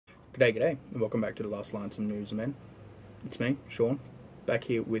G'day, and welcome back to the Last Lines of News Men. It's me, Sean, back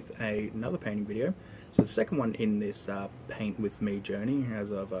here with another painting video. So the second one in this paint with me journey,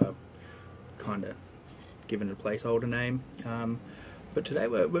 as I've kind of given it a placeholder name. But today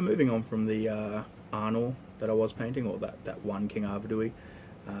we're moving on from the Arnor that I was painting, or that one King Arvedui,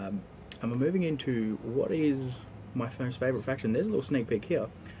 and we're moving into what is my most favourite faction. There's a little sneak peek here.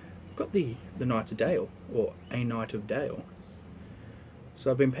 I've got the Knights of Dale, or a Knight of Dale. So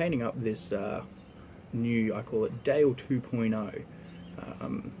I've been painting up this new, I call it Dale 2.0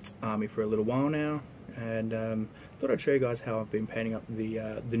 army for a little while now, and thought I'd show you guys how I've been painting up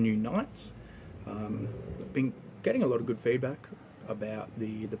the new Knights. I've been getting a lot of good feedback about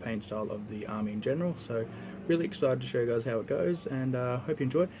the paint style of the army in general, so really excited to show you guys how it goes, and hope you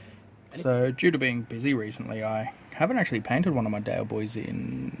enjoy it. So due to being busy recently, I haven't actually painted one of my Dale boys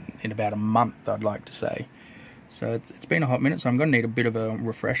in about a month, I'd like to say. So it's been a hot minute, so I'm going to need a bit of a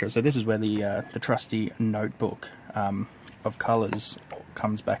refresher. So this is where the trusty notebook of colours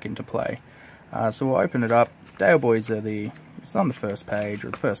comes back into play. So we'll open it up. Dale boys are it's on the first page,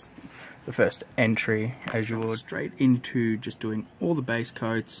 or the first entry, as you would. Straight into just doing all the base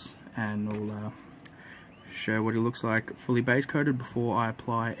coats, and I'll show what it looks like fully base coated before I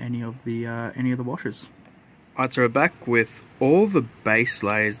apply any of the washes. Alright, so we're back with all the base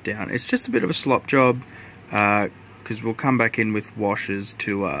layers down. It's just a bit of a slop job, because we'll come back in with washes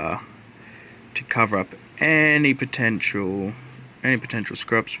to cover up any potential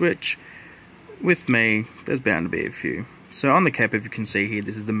scrubs, which with me there's bound to be a few. So on the cape, if you can see here,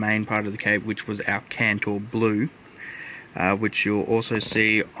 this is the main part of the cape, which was our Cantor blue, which you'll also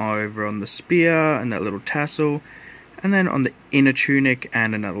see over on the spear and that little tassel, and then on the inner tunic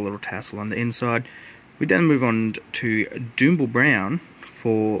and another little tassel on the inside. We then move on to Doomble Brown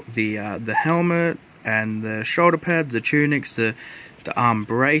for the helmet and the shoulder pads, the tunics, the arm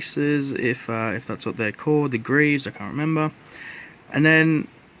braces, if that's what they're called, the greaves, I can't remember. And then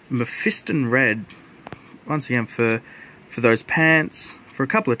Mephiston Red, once again for those pants, for a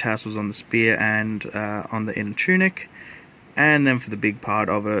couple of tassels on the spear and on the inner tunic, and then for the big part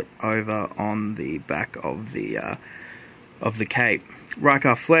of it over on the back of the cape.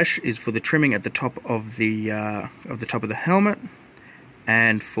 Rykar Flesh is for the trimming at the top of the helmet,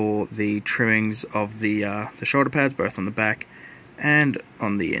 and for the trimmings of the shoulder pads, both on the back and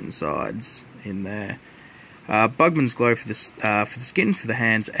on the insides in there. Bugman's Glow for the skin, for the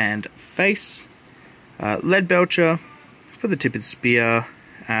hands and face. Leadbelcher for the tip of the spear,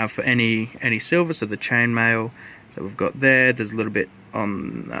 for any silver, so the chainmail that we've got there. There's a little bit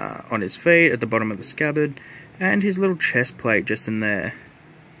on his feet at the bottom of the scabbard, and his little chest plate just in there.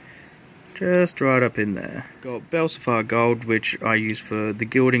 Just right up in there. Got Belsafar Gold, which I use for the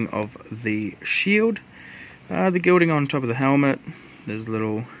gilding of the shield. The gilding on top of the helmet. There's a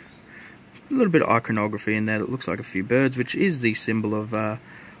little bit of iconography in there that looks like a few birds, which is the symbol of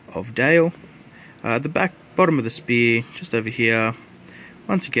Dale. The bottom of the spear, just over here.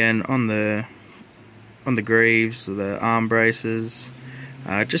 Once again on the greaves, the arm braces.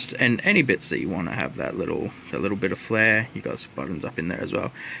 And any bits that you want to have that little bit of flair. You got some buttons up in there as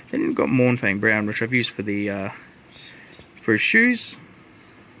well. Then you've got Mournfang Brown, which I've used for his shoes,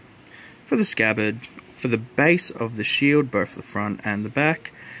 for the scabbard, for the base of the shield, both the front and the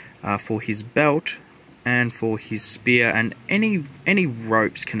back, for his belt, and for his spear, and any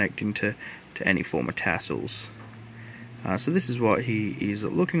ropes connecting to any form of tassels. So this is what he is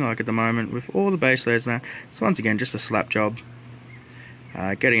looking like at the moment with all the base layers now. So once again, just a slap job.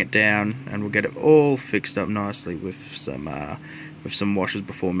 Getting it down, and we'll get it all fixed up nicely with some washes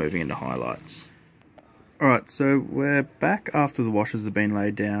before moving into highlights. Alright, so we're back after the washes have been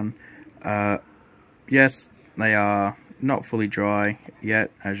laid down. Yes, they are not fully dry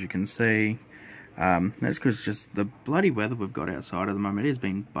yet, as you can see. That's because just the bloody weather we've got outside at the moment. It has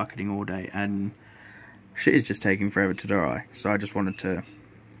been bucketing all day, and shit is just taking forever to dry. So I just wanted to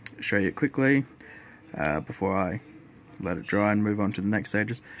show you quickly before I let it dry and move on to the next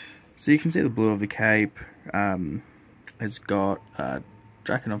stages. So you can see the blue of the cape. It's got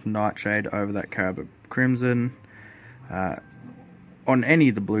Draken Nightshade over that Carroburg Crimson. On any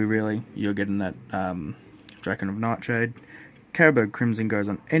of the blue, really, you're getting that Draken of Nightshade. Carroburg Crimson goes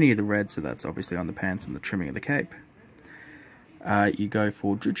on any of the red, so that's obviously on the pants and the trimming of the cape. You go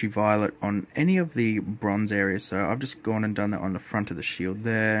for Druchii Violet on any of the bronze areas, so I've just gone and done that on the front of the shield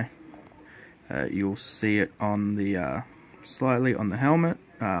there. You'll see it on the slightly on the helmet,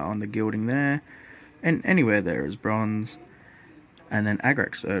 on the gilding there, and anywhere there is bronze. And then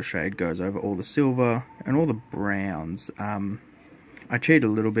Agrax Earthshade goes over all the silver and all the browns. I cheated a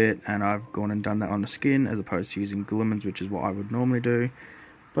little bit, and I've gone and done that on the skin as opposed to using Glimmer's, which is what I would normally do.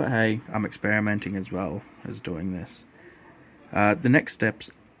 But hey, I'm experimenting as well as doing this. The next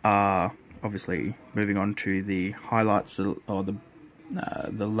steps are obviously moving on to the highlights, or the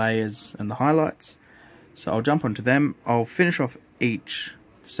layers and the highlights. So I'll jump onto them. I'll finish off each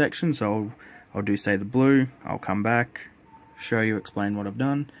section. So I'll do, say, the blue. I'll come back, show you, explain what I've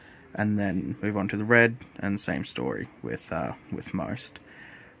done, and then move on to the red, and same story with most.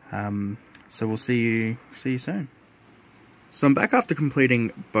 So we'll see you soon. So I'm back after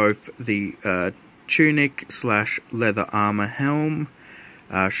completing both the tunic / leather armor helm,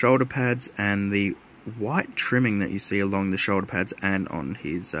 shoulder pads, and the white trimming that you see along the shoulder pads and on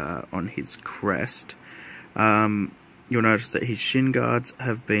his crest. You'll notice that his shin guards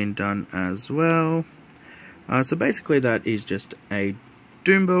have been done as well. So basically that is just a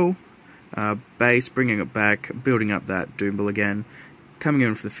Doombull base, bringing it back, building up that Doombull again, coming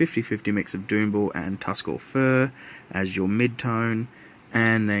in for the 50-50 mix of Doombull and Tuskor Fur as your mid-tone,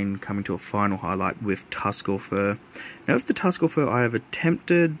 and then coming to a final highlight with Tuskor Fur. Now with the Tuskor Fur I have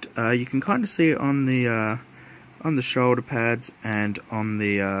attempted, you can kind of see it on the shoulder pads and on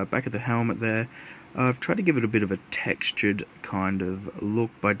the back of the helmet there. I've tried to give it a bit of a textured kind of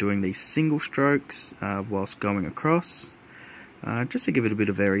look by doing these single strokes whilst going across, just to give it a bit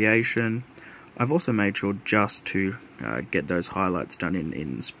of variation. I've also made sure just to get those highlights done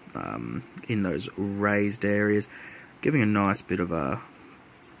in those raised areas, giving a nice bit of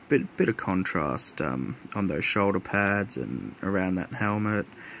contrast on those shoulder pads and around that helmet,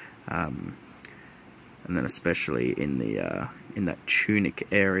 and then especially in that tunic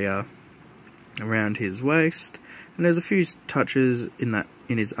area around his waist. And there's a few touches in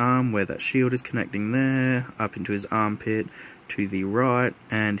his arm where that shield is connecting there, up into his armpit to the right,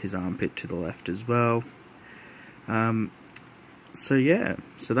 and his armpit to the left as well. So yeah,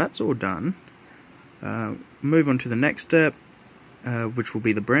 so that's all done. Move on to the next step, which will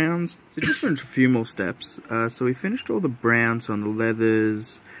be the browns. So just finished a few more steps. So we finished all the browns on the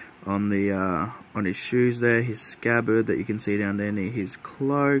leathers, on his shoes there, his scabbard that you can see down there near his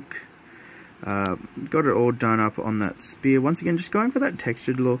cloak. Got it all done up on that spear. Once again, just going for that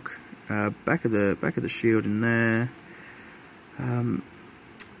textured look. Back of the shield in there.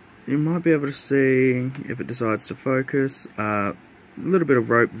 You might be able to see if it decides to focus. A little bit of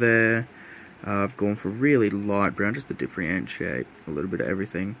rope there. I've gone for really light brown just to differentiate a little bit of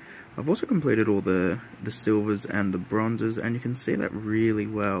everything. I've also completed all the silvers and the bronzes, and you can see that really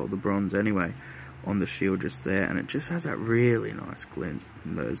well, the bronze anyway, on the shield just there, and it just has that really nice glint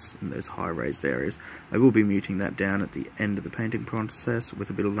in those high raised areas. I will be muting that down at the end of the painting process with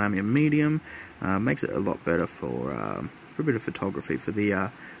a bit of Lamium medium. Makes it a lot better for a bit of photography for the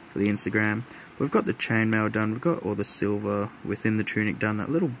Instagram. We've got the chainmail done, we've got all the silver within the tunic done,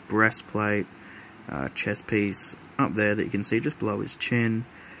 that little breastplate, chest piece up there that you can see just below his chin.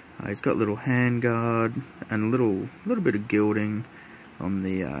 He's got a little handguard and a little bit of gilding on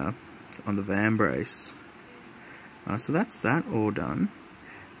the vambrace. So that's that all done.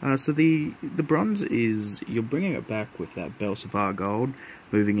 So the bronze is, you're bringing it back with that Belsavar gold,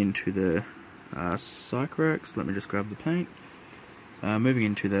 moving into the Sycorax. Let me just grab the paint. Moving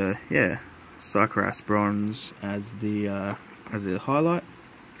into the Sycorax bronze as the highlight.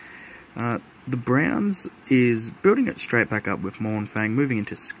 The browns is building it straight back up with Mournfang, moving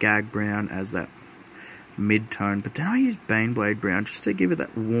into Skag brown as that mid-tone, but then I use Baneblade brown just to give it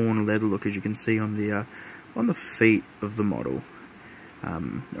that worn leather look, as you can see on the feet of the model,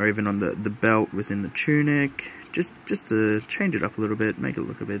 or even on the belt within the tunic, just to change it up a little bit, make it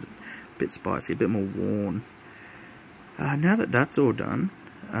look a bit spicy, a bit more worn. Now that that's all done,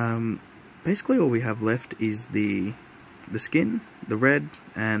 basically all we have left is the skin, the red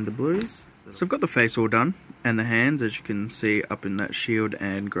and the blues. So I've got the face all done, and the hands, as you can see up in that shield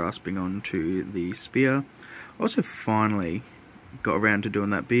and grasping onto the spear. Also finally got around to doing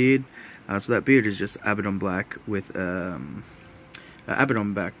that beard. So that beard is just Abaddon black with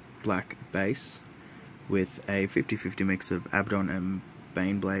Abaddon black base with a 50-50 mix of Abaddon and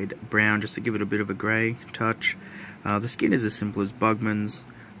Baneblade brown, just to give it a bit of a grey touch. The skin is as simple as Bugman's,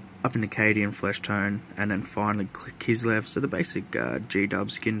 up in Acadian flesh tone, and then finally Kislev, so the basic G-dub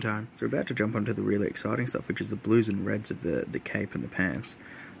skin tone. So we're about to jump onto the really exciting stuff, which is the blues and reds of the cape and the pants.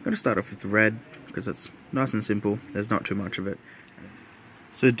 I'm going to start off with the red, because it's nice and simple, there's not too much of it.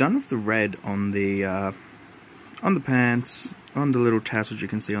 So done with the red on the pants, on the little tassels you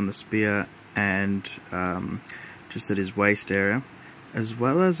can see on the spear, and just at his waist area, as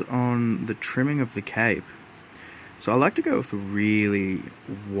well as on the trimming of the cape. So I like to go with a really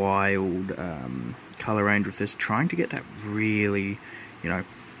wild colour range with this, trying to get that really,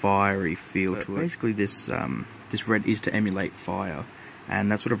 fiery feel to it. Basically this red is to emulate fire,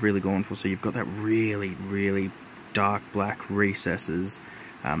 and that's what I've really gone for. So you've got that really, really dark black recesses,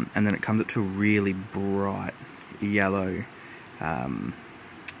 and then it comes up to a really bright yellow,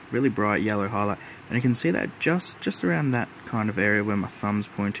 highlight, and you can see that just around that kind of area where my thumb's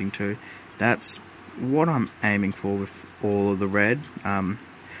pointing to. That's what I'm aiming for with all of the red. I'm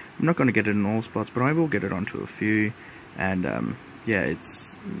not going to get it in all spots, but I will get it onto a few, and yeah,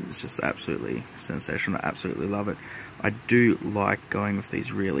 it's just absolutely sensational. I absolutely love it. I do like going with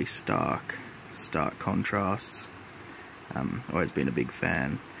these really stark contrasts. Always been a big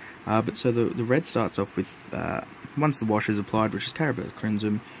fan. But so the red starts off with, once the wash is applied, which is Carabao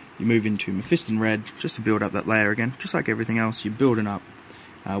Crimson, you move into Mephiston Red just to build up that layer again. Just like everything else, you're building up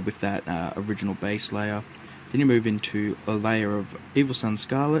with that original base layer. Then you move into a layer of Evil Sunz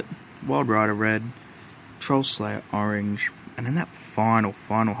Scarlet, Wild Rider Red, Troll Slayer Orange, and then that final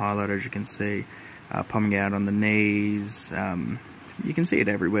highlight, as you can see, popping out on the knees. You can see it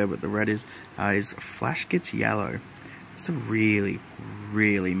everywhere, but the red is Flash Gets Yellow, just to really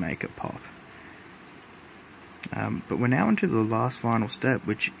make it pop. But we're now into the last final step,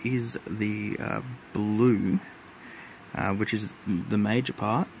 which is the blue, which is the major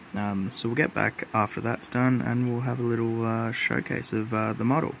part. So we'll get back after that's done, and we'll have a little showcase of the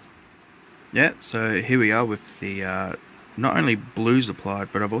model. Yeah, so here we are with the not only blues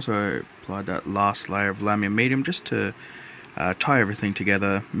applied, but I've also applied that last layer of Lahmian Medium just to tie everything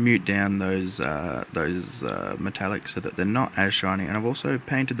together, mute down those metallics so that they're not as shiny. And I've also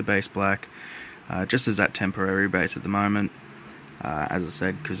painted the base black, just as that temporary base at the moment, as I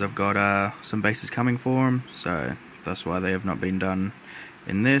said, because I've got some bases coming for them, so that's why they have not been done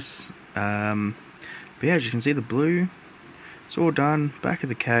in this. But yeah, as you can see, the blue, it's all done. Back of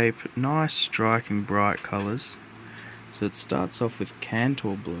the cape, nice striking bright colours. So it starts off with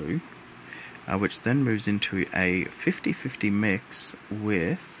Cantor Blue, which then moves into a 50-50 mix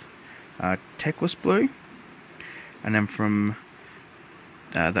with Teclis Blue, and then from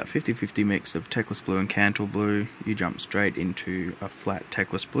that 50-50 mix of Teclis Blue and Cantor Blue, you jump straight into a flat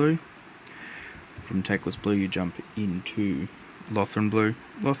Teclis Blue. From Teclis Blue you jump into Lothran Blue.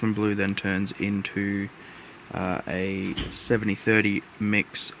 Lothran Blue then turns into a 70-30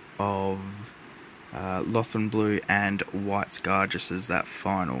 mix of Lothran Blue and White Scar, just as that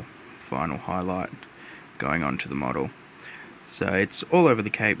final highlight going on to the model. So it's all over the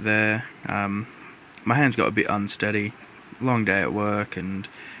cape there. My hands got a bit unsteady, long day at work and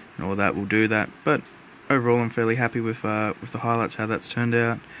all that will do that, but overall I'm fairly happy with the highlights, how that's turned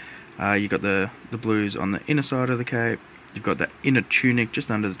out. You got the blues on the inner side of the cape, you've got that inner tunic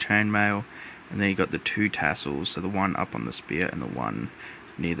just under the chainmail, and then you got the two tassels, so the one up on the spear and the one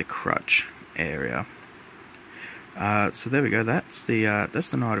near the crutch area. So there we go. That's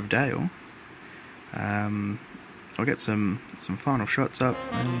the Knight of Dale. I'll get some final shots up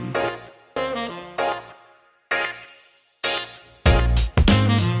and